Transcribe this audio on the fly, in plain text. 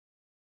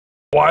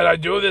Why'd I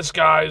do this,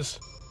 guys?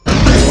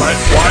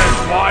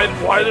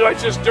 Why did I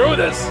just do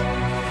this?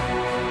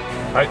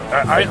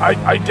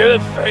 I did a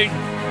thing.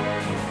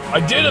 I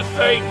did a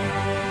thing.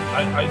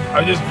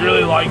 I just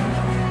really like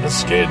the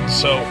skin,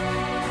 so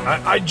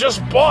I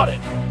just bought it.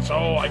 So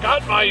I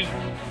got my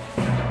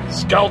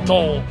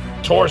skeletal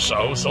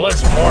torso, so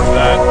let's morph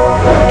that.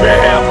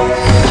 Bam!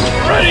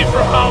 Ready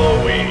for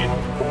Halloween!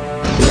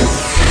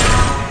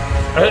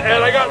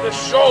 And I got the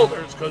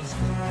shoulders, because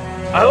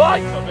I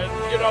like them, and,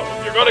 you know,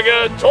 if you're gonna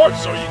get a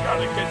torso, you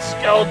gotta get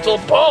skeletal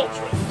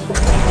pauldrons.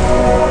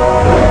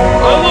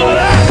 Oh, look at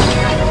that!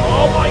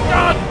 Oh my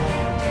god!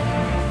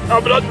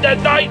 I'm an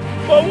undead knight,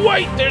 but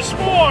wait, there's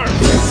more!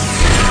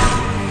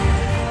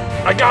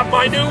 I got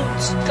my new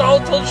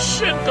skeletal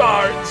shin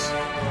guards.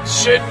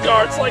 Shin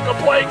guards like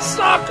I'm playing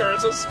soccer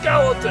as a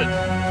skeleton.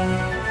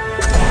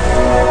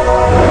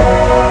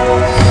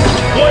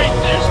 Wait,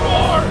 there's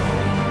more!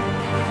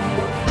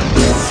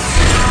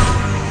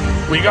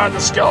 We got the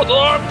skeletal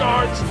arm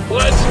guards.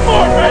 Let's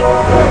morph it!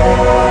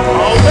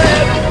 Oh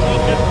man,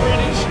 looking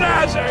pretty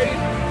snazzy!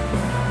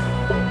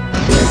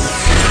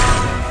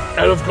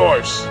 And of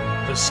course,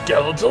 the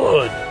skeletal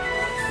hood.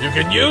 You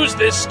can use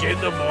this skin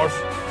to morph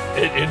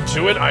it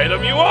into an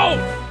item you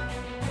own.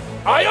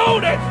 I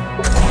own it!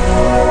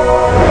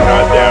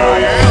 And there I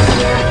am.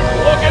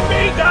 Look at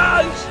me,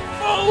 guys!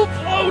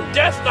 Full-blown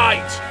Death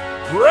Knight,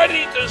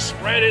 ready to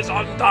spread his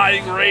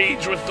undying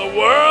rage with the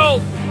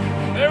world.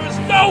 There is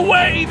no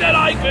way that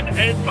I could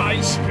end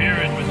my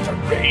spirit with the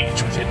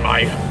rage within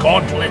my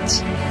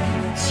gauntlets,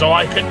 so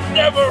I could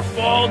never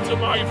fall to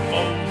my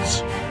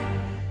foes.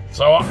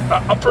 So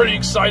I'm pretty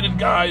excited,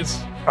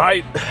 guys.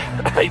 I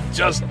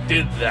just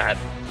did that.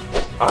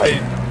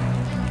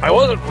 I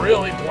wasn't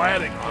really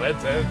planning on it,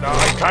 and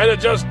I kind of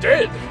just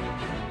did.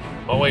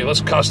 Oh wait, let's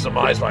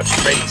customize my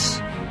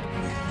face.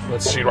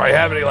 Let's see, do I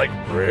have any, like,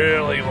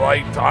 really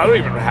light? I don't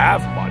even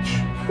have much.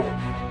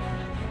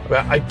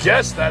 I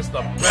guess that's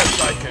the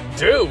best I can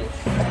do.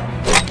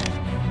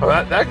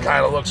 Well, that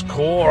kind of looks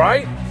cool,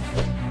 right?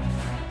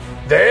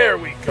 There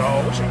we go.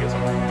 I wish I could get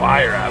some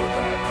fire out of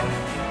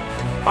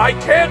that. I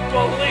can't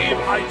believe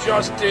I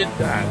just did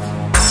that.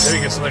 Maybe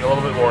get something a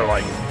little bit more,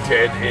 like,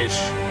 dead-ish.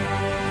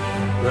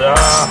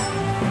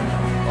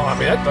 Oh, I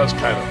mean, that does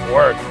kind of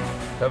work.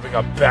 Having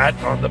a bat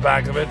on the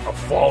back of it, a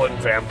fallen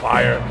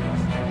vampire.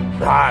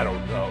 I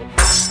don't know.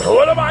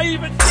 What am I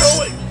even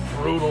doing?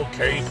 Brutal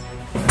cape.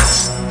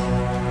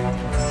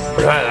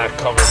 That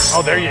covers.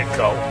 Oh, there you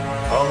go.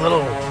 A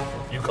little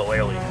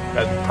ukulele.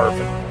 That's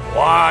perfect.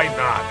 Why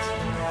not?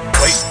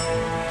 Wait.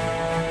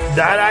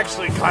 That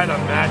actually kind of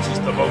matches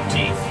the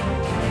motif.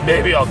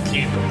 Maybe I'll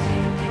keep it.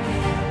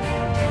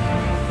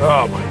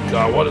 Oh my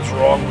god, what is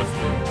wrong with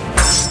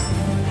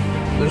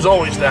me? There's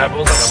always that. It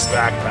looks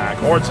like a backpack.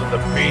 Hordes of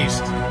the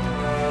Beast.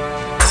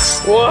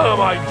 What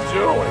am I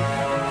doing?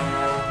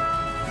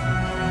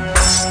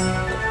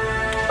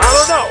 I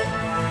don't know.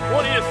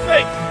 What do you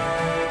think?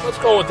 Let's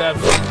go with that.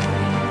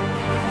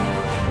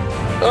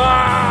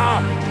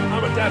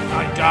 I'm a Death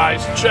Knight,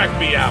 guys. Check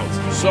me out.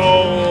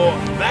 So,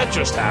 that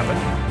just happened.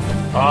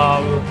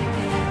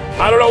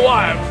 I don't know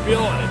why. I'm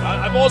feeling it.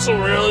 I've also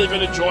really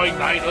been enjoying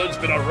Knighthood. It's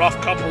been a rough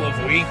couple of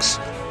weeks.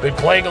 Been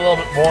playing a little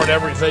bit more and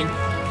everything.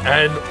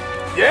 And,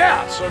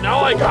 yeah, so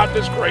now I got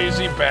this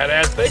crazy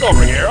badass thing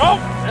over here. Oh,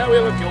 yeah, we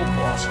have a guild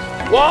boss.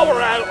 While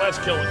we're at it, let's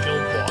kill a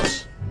guild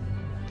boss.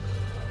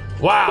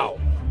 Wow.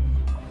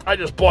 I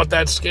just bought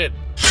that skin.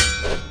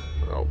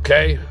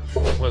 Okay,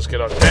 let's get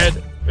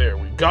undead. There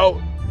we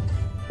go.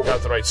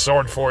 Got the right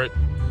sword for it.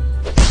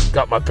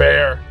 Got my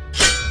bear.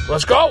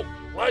 Let's go.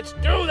 Let's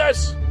do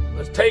this.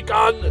 Let's take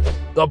on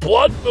the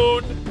Blood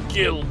Moon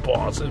Guild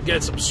Boss and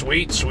get some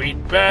sweet, sweet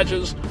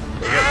badges.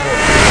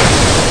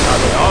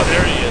 Oh,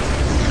 there he is.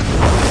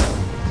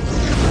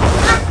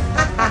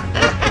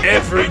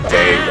 Every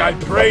day I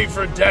pray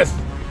for death,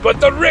 but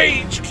the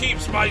rage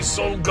keeps my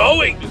soul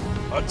going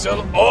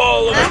until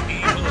all of the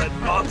evil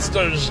and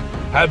monsters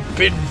have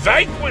been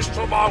vanquished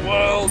from our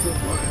world.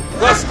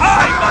 Thus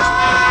I must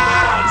be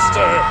the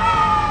monster.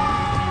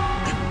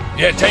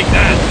 Yeah, take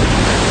that,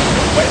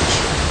 witch.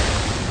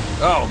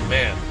 Oh,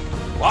 man.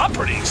 Well, I'm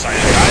pretty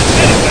excited, guys.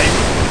 Anyway,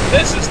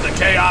 this is the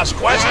Chaos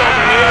Quest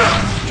over here.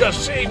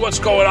 Just seeing what's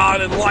going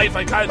on in life.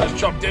 I kind of just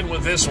jumped in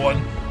with this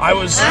one. I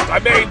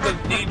made the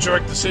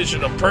knee-jerk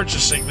decision of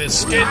purchasing this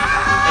skin, and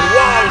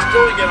while I was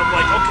doing it, I'm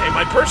like, okay,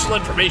 my personal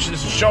information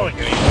isn't showing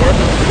anymore.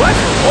 Let's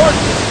record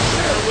this and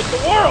share it with the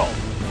world,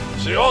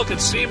 so you all can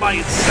see my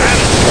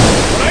insanity.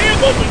 What I am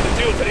hoping to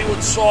do, if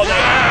anyone saw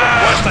that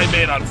request I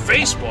made on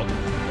Facebook,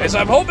 is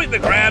I'm hoping to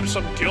grab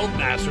some guild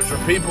masters or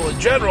people in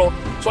general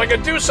so I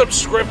can do some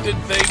scripted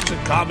things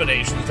and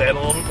combinations to add a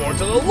little bit more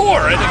to the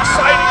lore and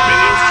exciting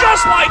videos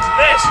just like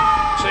this,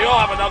 so you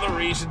all have another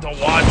reason to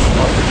watch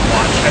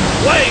and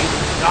play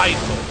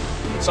Knighthood.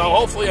 So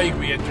hopefully you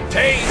can be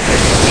entertained,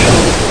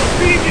 used, or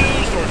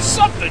be-used, or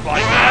something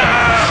like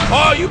that.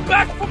 Oh, you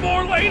back for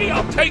more, lady?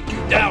 I'll take you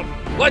down.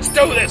 Let's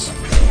do this.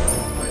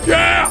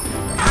 Yeah!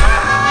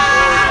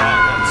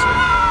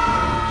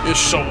 You're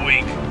so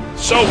weak.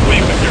 So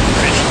weak with your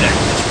fish neck.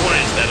 What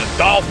is that, a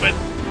dog? dolphin.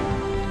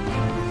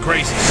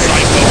 Crazy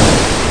psycho.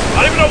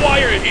 I don't even know why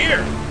you're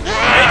here.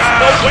 It's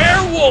the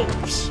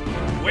werewolves.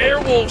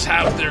 Werewolves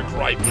have their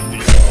gripe with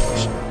these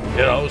wolves.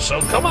 You know,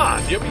 so come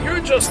on. You're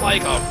just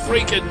like a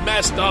freaking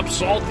messed up,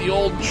 salty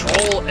old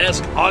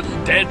troll-esque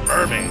undead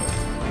mermaid.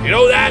 You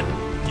know that?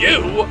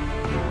 You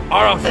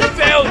are a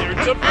failure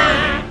to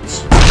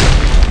mermaids.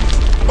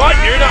 But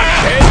you're not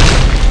dead.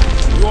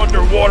 You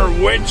underwater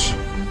witch.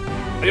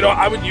 You know,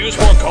 I would use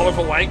more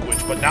colorful language,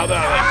 but now that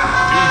I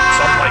do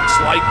some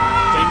slight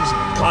things,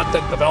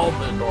 content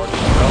development or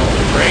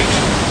development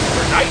creation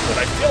for Knighthood,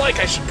 I feel like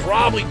I should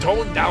probably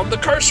tone down the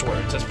curse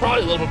words. It's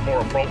probably a little bit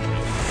more appropriate.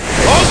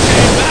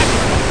 Okay, back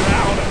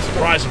around. I'm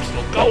surprised I'm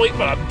still going,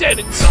 but I'm dead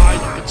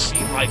inside. You can see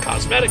my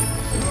cosmetic.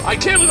 I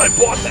can't believe I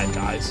bought that,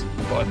 guys,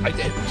 but I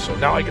did. So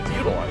now I get to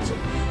utilize it.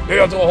 Maybe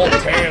I'll do a whole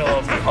tale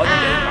of the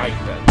undead Knight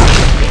then.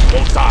 It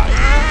won't die.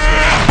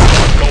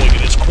 So I'm going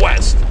in his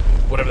quest.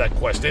 Whatever that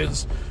quest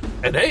is.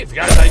 And hey, if you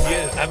guys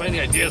have any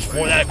ideas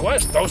for that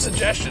quest, throw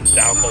suggestions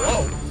down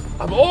below.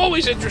 I'm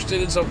always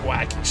interested in some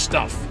wacky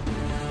stuff.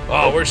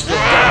 Oh, we're still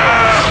dead,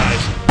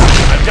 guys.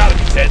 I've got to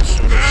be dead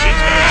sooner. She's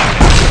got to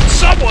be dead.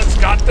 Someone's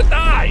got to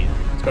die.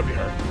 It's going to be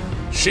her.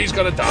 She's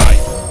going to die.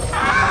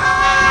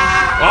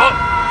 Oh,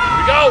 here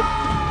we go.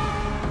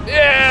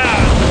 Yeah.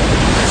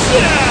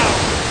 Yeah.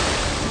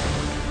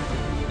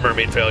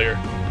 Mermaid failure.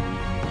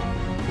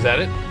 Is that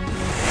it?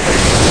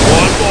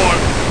 One more.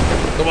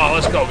 Come on,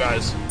 let's go,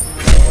 guys.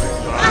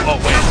 Oh,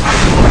 wait.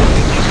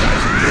 These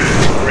guys.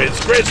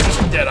 Grizz for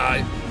some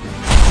Deadeye. And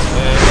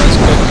let's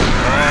get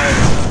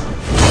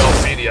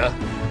Delphinia.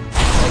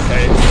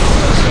 Okay.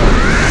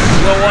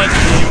 You know what?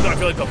 Even though I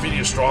feel like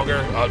Delphinia's stronger,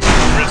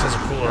 Grizz has a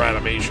cooler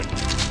animation.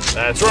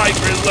 That's right,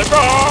 Grizz. Like,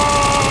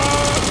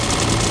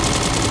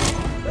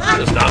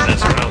 does not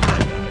mess around with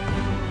that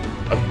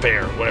guy. A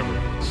bear, whatever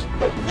it is.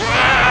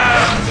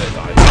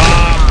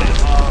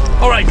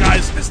 Alright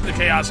guys, this is the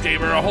Chaos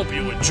Gamer. I hope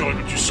you enjoyed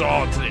what you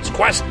saw in today's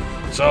quest.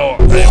 So,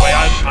 anyway,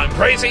 I'm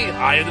crazy.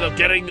 I ended up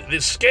getting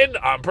this skin.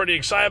 I'm pretty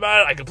excited about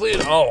it. I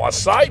completed, a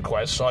side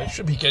quest, so I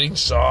should be getting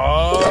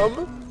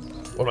some...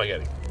 What am I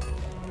getting?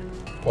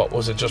 What,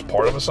 was it just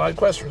part of a side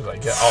quest, or did I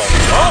get...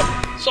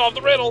 solve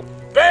the riddle.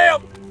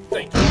 Bam!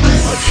 Thank you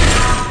very much.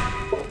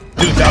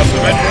 2,000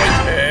 event points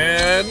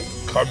and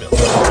Carmilla.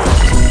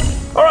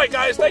 Alright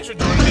guys, thanks for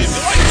joining me. If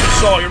you liked what you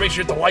saw here, make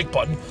sure you hit the like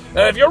button.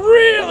 And if you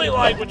really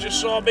like what you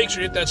saw, make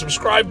sure you hit that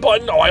subscribe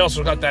button. Oh, I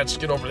also got that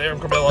skin over there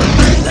from Camilla.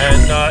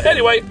 And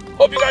anyway,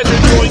 hope you guys are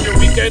enjoying your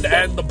weekend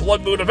and the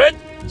Blood Moon event.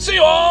 See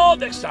you all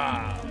next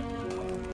time.